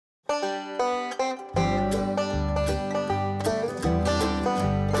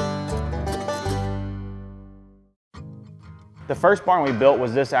The first barn we built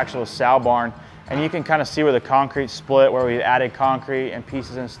was this actual sow barn, and you can kind of see where the concrete split, where we added concrete and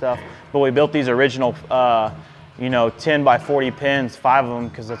pieces and stuff. But we built these original, you know, 10 by 40 pens, 5 of them,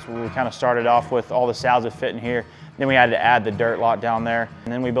 because that's what we kind of started off with. All the sows would fit in here. Then we had to add the dirt lot down there.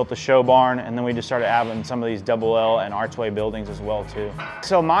 And then we built the show barn, and then we just started adding some of these double L and archway buildings as well too.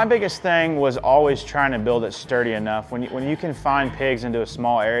 So my biggest thing was always trying to build it sturdy enough. When you can find pigs into a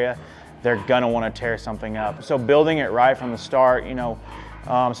small area, they're gonna wanna tear something up. So building it right from the start, you know,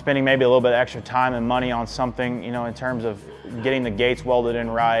 spending maybe a little bit extra time and money on something, you know, in terms of getting the gates welded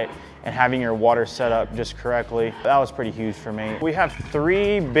in right and having your water set up just correctly. That was pretty huge for me. We have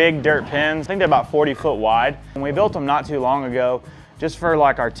 3 big dirt pens. I think they're about 40 foot wide. And we built them not too long ago, just for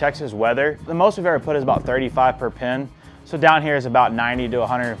like our Texas weather. The most we've ever put is about 35 per pen. So down here is about 90 to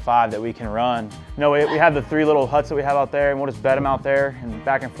 105 that we can run. You know, we have the 3 little huts that we have out there, and we'll just bed them out there and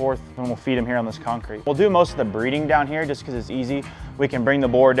back and forth, and we'll feed them here on this concrete. We'll do most of the breeding down here just because it's easy. We can bring the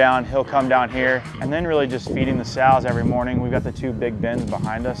boar down, he'll come down here, and then really just feeding the sows every morning. We've got the 2 big bins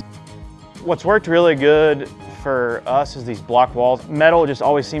behind us. What's worked really good for us is these block walls. Metal just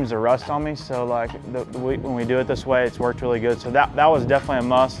always seems to rust on me, so like when we do it this way, it's worked really good. So that was definitely a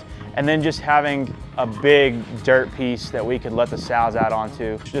must. And then just having a big dirt piece that we could let the sows out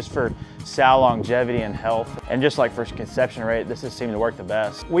onto, just for sow longevity and health. And just like for conception rate, this has seemed to work the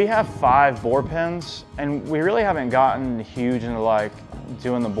best. We have 5 boar pens, and we really haven't gotten huge into like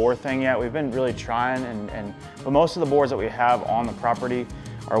doing the boar thing yet. We've been really trying, but most of the boars that we have on the property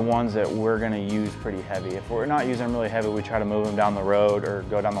are ones that we're gonna use pretty heavy. If we're not using them really heavy, we try to move them down the road or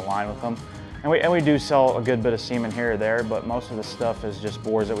go down the line with them. And we do sell a good bit of semen here or there, but most of the stuff is just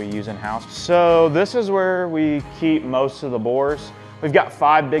boars that we use in-house. So this is where we keep most of the boars. We've got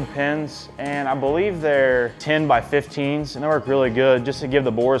 5 big pens, and I believe they're 10 by 15s, and they work really good just to give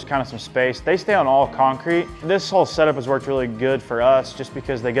the boars kind of some space. They stay on all concrete. This whole setup has worked really good for us just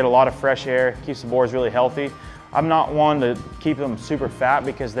because they get a lot of fresh air, keeps the boars really healthy. I'm not one to keep them super fat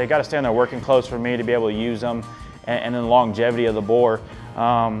because they got to stay in their working clothes for me to be able to use them, and then the longevity of the boar.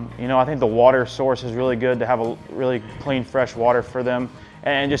 You know, I think the water source is really good to have a really clean, fresh water for them,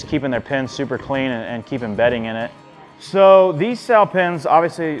 and just keeping their pens super clean and keeping bedding in it. So these sow pens,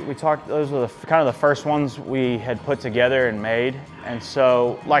 obviously we talked, those were kind of the first ones we had put together and made. And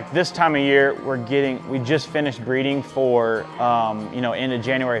so like this time of year, we just finished breeding for, you know, end of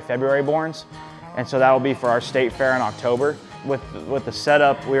January, February borns. And so that'll be for our state fair in October. With the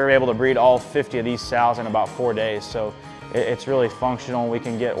setup, we were able to breed all 50 of these sows in about 4 days. So it's really functional. We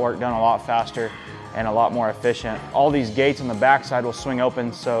can get work done a lot faster and a lot more efficient. All these gates on the backside will swing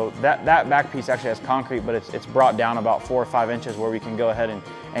open. So that back piece actually has concrete, but it's brought down about 4 or 5 inches where we can go ahead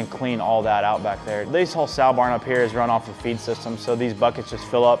and clean all that out back there. This whole sow barn up here is run off the feed system. So these buckets just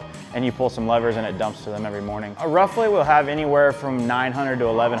fill up and you pull some levers and it dumps to them every morning. Roughly we'll have anywhere from 900 to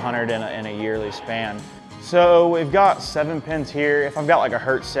 1100 in a yearly span. So we've got 7 pens here. If I've got like a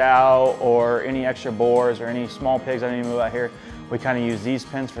hurt sow or any extra boars or any small pigs I need to move out here, we kind of use these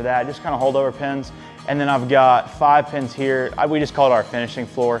pens for that, just kind of holdover pens. And then I've got 5 pens here. We just call it our finishing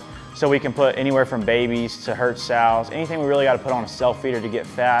floor. So we can put anywhere from babies to hurt sows. Anything we really got to put on a self feeder to get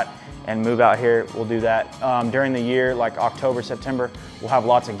fat and move out here, we'll do that. During the year, like October, September, we'll have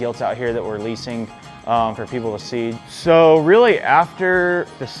lots of gilts out here that we're leasing for people to seed. So really after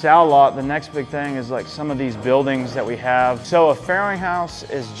the sow lot, the next big thing is like some of these buildings that we have. So a farrowing house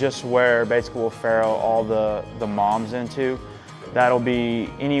is just where basically we'll farrow all the moms into. That'll be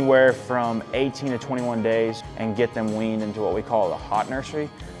anywhere from 18 to 21 days and get them weaned into what we call the hot nursery.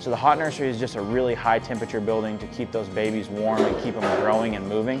 So the hot nursery is just a really high temperature building to keep those babies warm and keep them growing and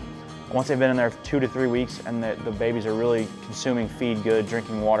moving. Once they've been in there 2 to 3 weeks and the babies are really consuming feed good,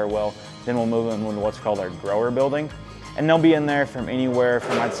 drinking water well, then we'll move them into what's called our grower building. And they'll be in there from anywhere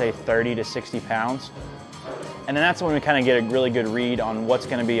from, I'd say, 30 to 60 pounds. And then that's when we kind of get a really good read on what's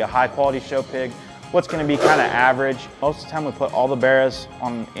going to be a high quality show pig, what's going to be kind of average. Most of the time we put all the barras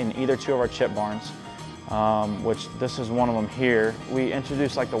in either 2 of our chip barns, which this is one of them here. We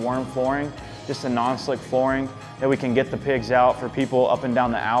introduced like the worm flooring, just a non-slick flooring that we can get the pigs out for people up and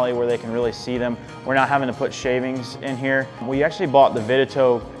down the alley where they can really see them. We're not having to put shavings in here. We actually bought the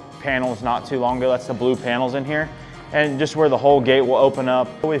Vidito panels not too long ago. That's the blue panels in here. And just where the whole gate will open up.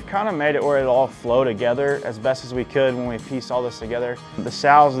 We've kind of made it where it'll all flow together as best as we could when we piece all this together. The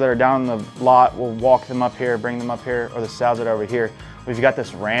sows that are down the lot, we'll walk them up here, bring them up here, or the sows that are over here. We've got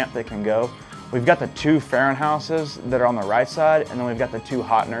this ramp that can go. We've got the 2 farrowing houses that are on the right side, and then we've got the 2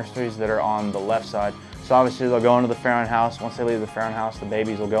 hot nurseries that are on the left side. So obviously they'll go into the farrowing house. Once they leave the farrowing house, the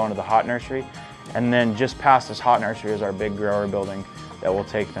babies will go into the hot nursery. And then just past this hot nursery is our big grower building that we'll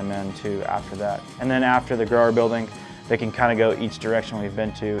take them into after that. And then after the grower building, They can kind of go each direction we've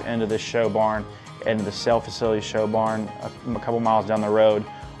been to, into this show barn, into the sale facility show barn a couple miles down the road,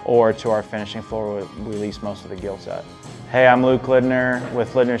 or to our finishing floor where we lease most of the gilts at. Hey, I'm Luke Linder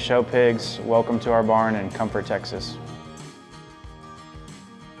with Linder Show Pigs. Welcome to our barn in Comfort, Texas.